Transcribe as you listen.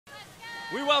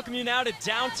We welcome you now to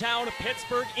downtown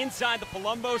Pittsburgh, inside the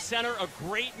Palumbo Center. A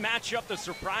great matchup, the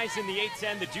surprise in the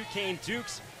A-10, the Duquesne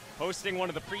Dukes, hosting one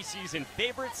of the preseason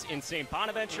favorites in St.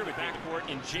 Bonaventure with backcourt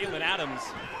in Jalen Adams,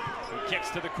 who kicks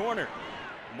to the corner.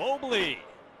 Mobley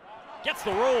gets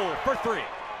the roll for three.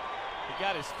 He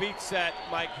got his feet set,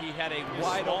 Mike. He had a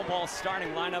Wide all ball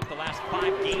starting lineup the last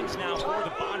 5 games now for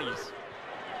the Bonnies.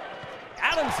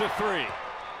 Adams a three.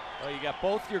 Well, you got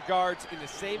both your guards in the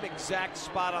same exact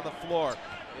spot on the floor.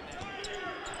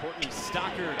 Courtney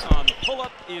Stockard on the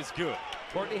pull-up is good.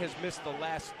 Courtney has missed the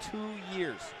last 2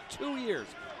 years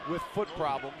with foot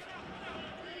problems.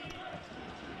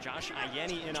 Josh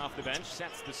Ayeni in off the bench,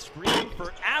 sets the screen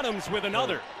for Adams with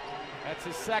another. That's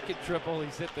his second triple.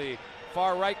 He's hit the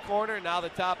far right corner, now the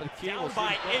top of the key. Down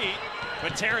by 8,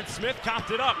 but Terrence Smith copped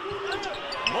it up.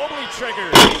 Mobley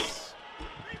triggers.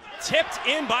 Tipped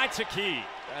in by Taki.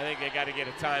 I think they got to get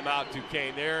a timeout,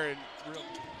 Duquesne there. And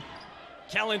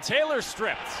Kellen Taylor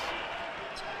stripped.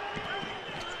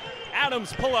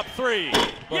 Adams pull up three.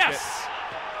 Yes!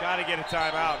 Got to get a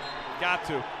timeout. Got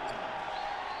to.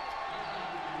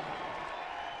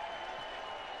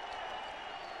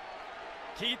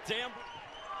 Keith Dam.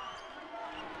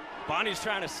 Bonnie's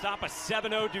trying to stop a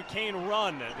 7-0 Duquesne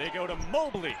run. They go to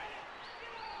Mobley.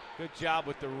 Good job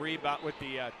with the rebound, with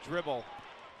the dribble.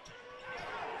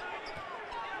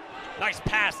 Nice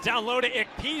pass down low to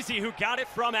Ikpeasy, who got it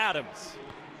from Adams.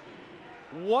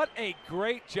 What a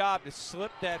great job to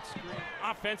slip that screen.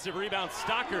 Offensive rebound,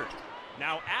 Stockard.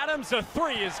 Now Adams a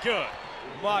three is good.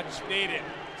 Much needed.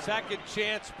 Second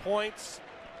chance points.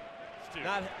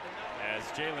 Not as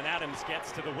Jalen Adams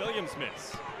gets to the Williams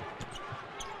miss.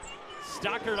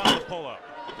 Stockard on the pull-up.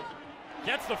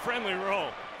 Gets the friendly roll.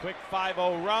 Quick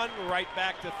 5-0 run, right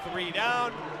back to 3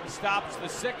 down. Stops the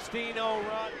 16-0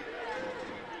 run.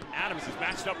 Adams is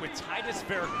matched up with Titus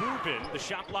Verhoeven, the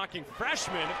shot-blocking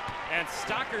freshman, and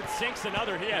Stockard sinks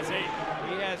another. He has 8.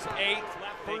 He has 8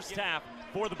 left first half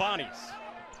for the Bonnies.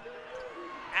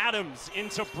 Adams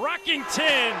into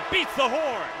Brockington, beats the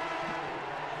horn.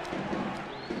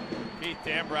 Pete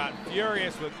Dambrot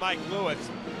furious with Mike Lewis.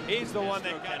 He's the one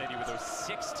that got Kennedy with those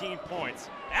 16 points.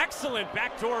 Excellent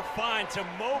backdoor find to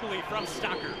Mobley from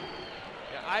Stockard.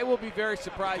 Yeah, I will be very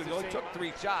surprised. He only took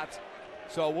 3 shots.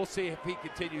 So we'll see if he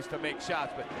continues to make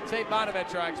shots. But St.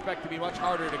 Bonaventure, I expect to be much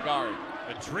harder to guard.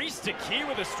 Idris Taki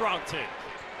with a strong take.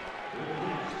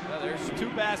 Well, there's 2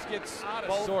 baskets out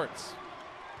of sorts.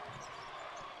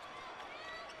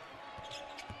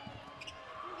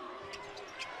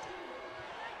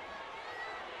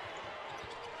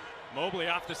 Mobley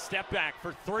off the step back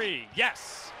for 3.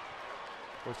 Yes.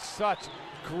 With such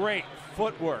great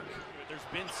footwork. There's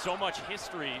been so much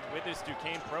history with this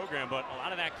Duquesne program, but a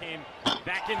lot of that came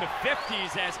back in the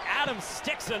 50s as Adams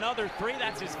sticks another 3.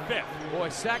 That's his 5th. Boy,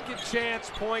 second chance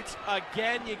points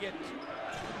again. You get.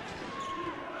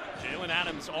 Jalen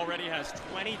Adams already has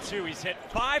 22. He's hit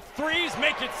 5 threes,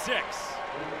 make it 6.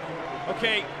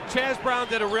 Okay, Chaz Brown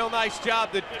did a real nice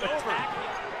job.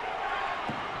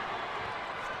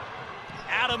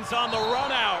 Adams on the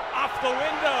run out, off the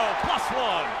window,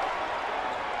 +1.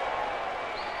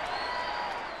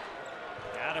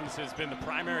 Adams has been the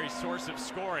primary source of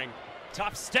scoring.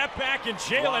 Tough step back, and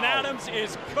Jalen Adams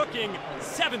is cooking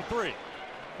 7-3.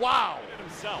 Wow.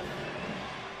 Himself.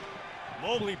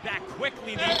 Mobley back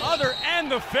quickly, the other, and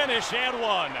the finish, and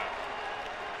 1.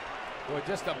 Boy,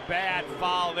 just a bad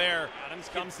foul there. Adams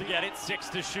comes to get it, 6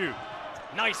 to shoot.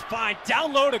 Nice find,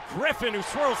 down low to Griffin, who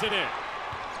swirls it in.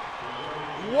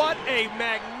 What a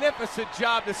magnificent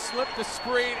job to slip the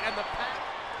screen and the pass.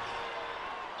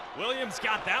 Williams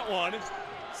got that one.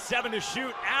 7 to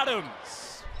shoot.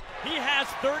 Adams. He has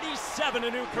 37, a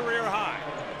new career high.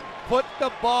 Put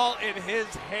the ball in his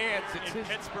hands. It's in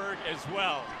Pittsburgh as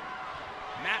well.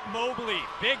 Matt Mobley,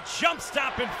 big jump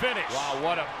stop and finish. Wow,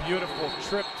 what a beautiful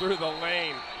trip through the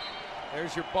lane.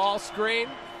 There's your ball screen.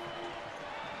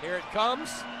 Here it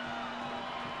comes.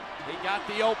 He got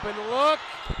the open look,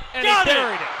 and got he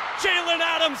buried it. Jalen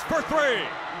Adams for 3.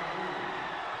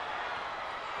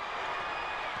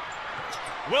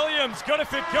 Williams, good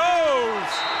if it goes.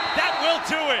 That will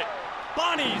do it.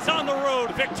 Bonnie's on the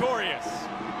road, victorious.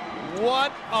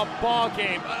 What a ball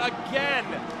game. Again,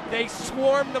 they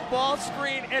swarmed the ball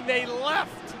screen and they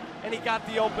left. And he got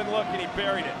the open look and he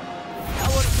buried it.